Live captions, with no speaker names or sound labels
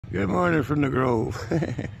Good morning from the Grove.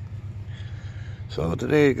 So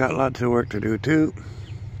today got lots of work to do too.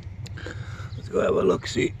 Let's go have a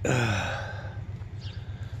look-see.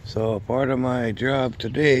 So part of my job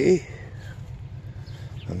today,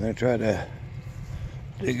 I'm going to try to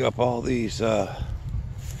dig up all these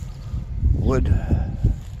wood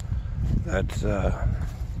that's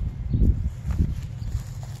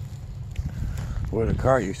where the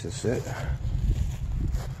car used to sit.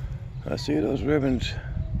 I see those ribbons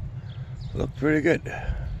look pretty good.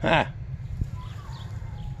 Ha!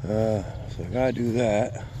 So I gotta do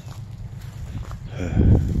that.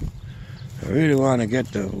 I really want to get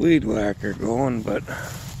the weed whacker going, but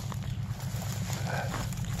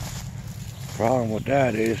problem with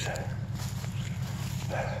that is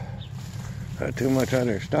got too much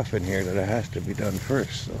other stuff in here that it has to be done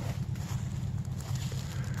first. So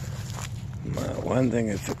one thing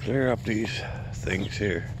is to clear up these things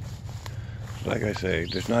here. Like I say,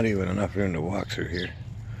 there's not even enough room to walk through here.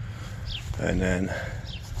 And then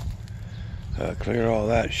clear all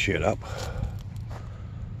that shit up.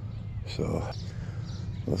 So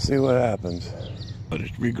we'll see what happens. But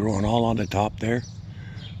it's regrowing all on the top there.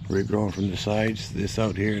 Regrowing from the sides, this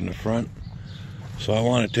out here in the front. So I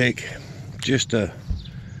want to take just the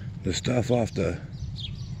stuff off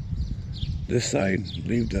this side,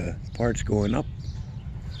 leave the parts going up.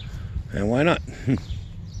 And why not?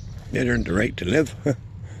 It earned the right to live.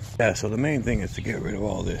 Yeah, so the main thing is to get rid of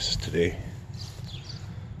all this today.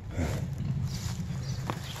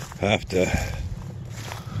 Have to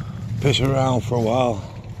piss around for a while.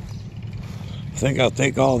 I think I'll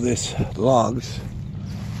take all this logs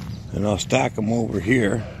and I'll stack them over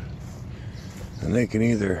here, and they can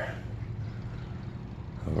either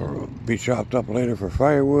be chopped up later for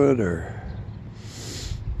firewood, or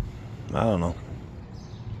I don't know.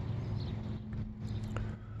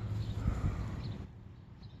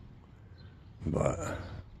 But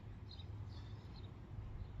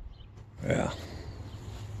yeah,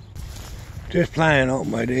 just planning out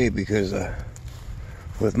my day, because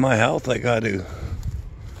with my health I got to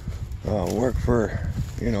work for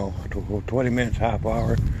 20 minutes, half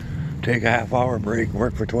hour, take a half hour break,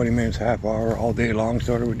 work for 20 minutes, half hour, all day long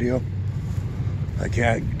sort of a deal. I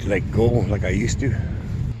can't go like I used to.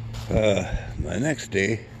 My next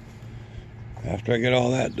day, after I get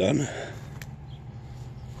all that done,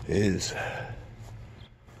 is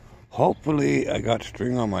hopefully I got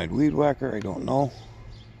string on my weed whacker, I don't know.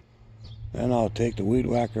 Then I'll take the weed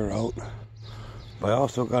whacker out. But I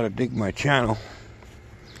also got to dig my channel,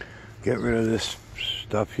 get rid of this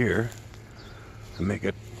stuff here, and make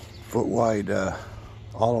it foot wide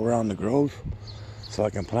all around the grove, so I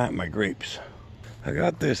can plant my grapes. I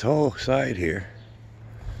got this whole side here.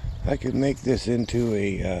 I could make this into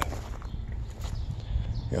a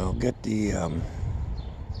get the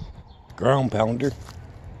ground pounder,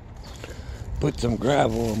 put some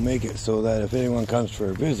gravel, and make it so that if anyone comes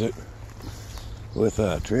for a visit with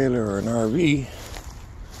a trailer or an RV,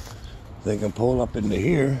 they can pull up into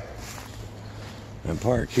here and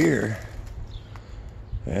park here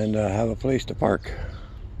and have a place to park.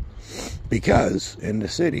 Because in the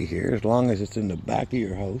city here, as long as it's in the back of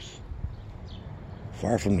your house,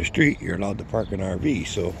 far from the street, you're allowed to park an RV.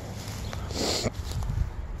 So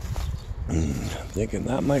I'm thinking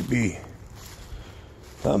that might be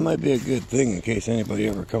a good thing in case anybody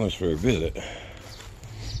ever comes for a visit.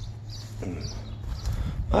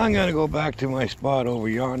 I'm gonna go back to my spot over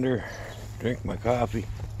yonder, drink my coffee.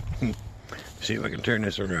 See if I can turn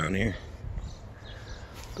this around here.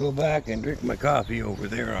 Go back and drink my coffee over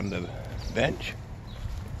there on the bench.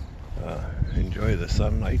 Enjoy the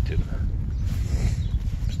sunlight and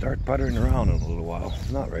start puttering around in a little while.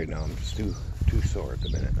 Not right now, I'm just too sore at the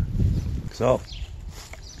minute. So,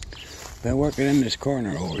 been working in this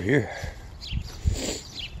corner over here.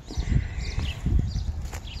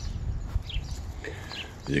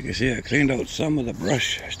 As you can see, I cleaned out some of the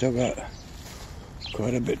brush. I still got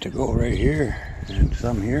quite a bit to go right here and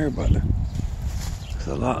some here, but it's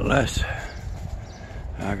a lot less.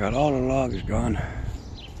 I got all the logs gone,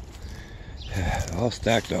 all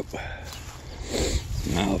stacked up.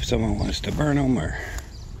 Now if someone wants to burn them or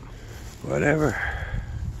whatever,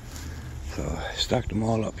 so I stuck them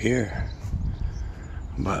all up here,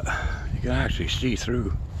 but you can actually see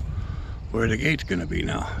through where the gate's gonna be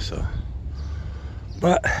now. So,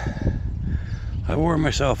 but I wore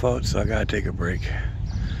myself out, so I gotta take a break.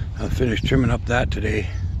 I'll finish trimming up that today,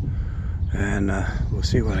 and we'll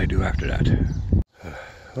see what I do after that.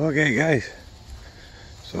 Okay guys,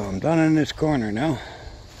 so I'm done in this corner now.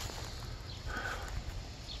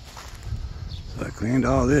 So I cleaned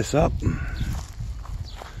all this up.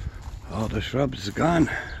 All the shrubs is gone.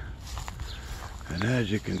 And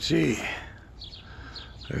as you can see,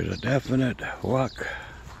 there's a definite walk.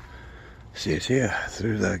 See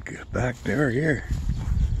through the back door here.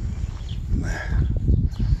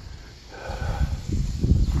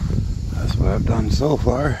 That's what I've done so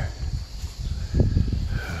far.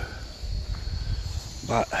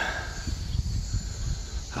 But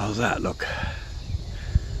how's that look?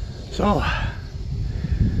 So, I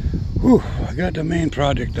got the main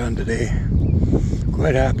project done today.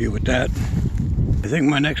 Quite happy with that. I think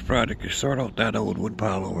my next project is sort out that old wood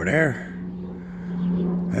pile over there.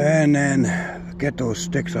 And then get those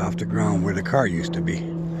sticks off the ground where the car used to be.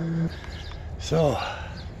 So,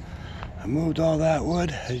 I moved all that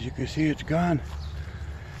wood. As you can see, it's gone.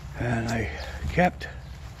 And I kept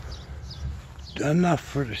enough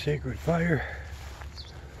for the sacred fire.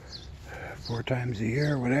 4 times a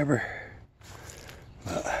year, whatever.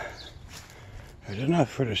 But there's enough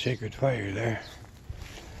for the sacred fire there.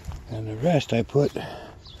 And the rest I put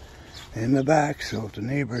in the back, so if the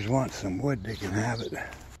neighbors want some wood, they can have it.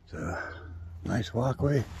 It's a nice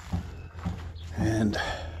walkway. And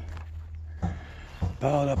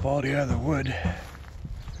piled up all the other wood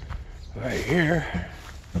right here.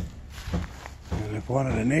 And if one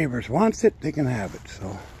of the neighbors wants it, they can have it.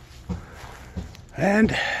 So,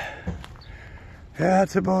 and yeah,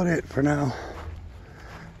 that's about it for now.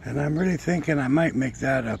 And I'm really thinking I might make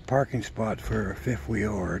that a parking spot for a fifth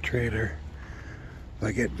wheel or a trailer if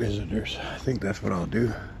I get visitors. I think that's what I'll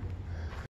do.